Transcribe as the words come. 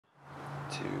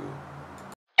Yo,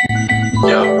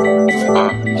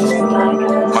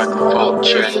 microphone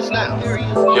check.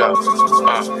 Yo,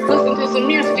 listen to some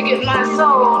music to get my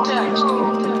soul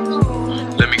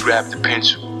touched. let me grab the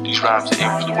pencil. These rhymes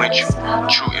are influential.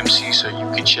 True MC, so you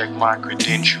can check my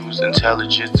credentials.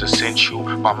 Intelligence essential.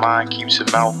 My mind keeps a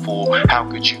mouthful. How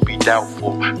could you be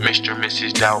doubtful? Mr. and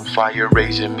Mrs. Doubtfire,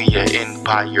 raising me an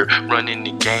empire. Running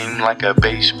the game like a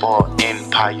baseball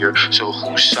empire. So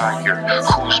who's sire?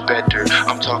 Who's better?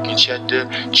 I'm talking cheddar,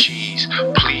 cheese.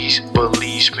 Please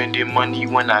believe, spending money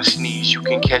when I sneeze. You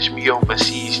can catch me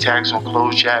overseas, tags on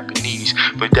clothes Japanese.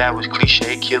 But that was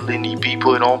cliche, killing EP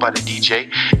put on by the DJ.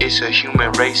 It's a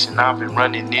human race and I've been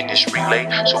running in this relay.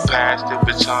 So pass the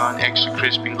baton, extra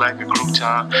crispy like a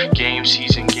crouton. Game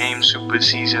season, game super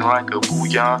season like a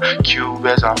bouillon. Cube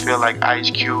as I feel like Ice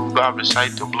Cube. I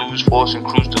recite the blues, forcing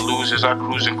crews to lose as I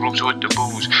cruise in groups with the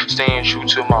booze. Staying true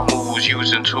to my moves,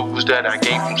 using tools that I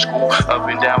gained from school. Up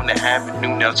and down the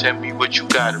avenue, now tell me what you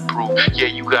gotta prove. Yeah,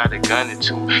 you got a gun or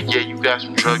two. Yeah, you got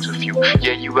some drugs a few.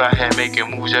 Yeah, you out here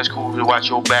making moves, that's cool. But watch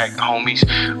your back, homies.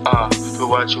 But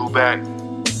watch your back.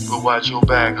 But watch your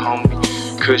back,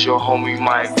 homie. Cause your homie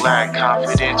might lack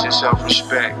confidence and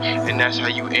self-respect. And that's how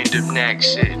you end up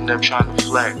next, sitting up trying to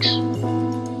flex.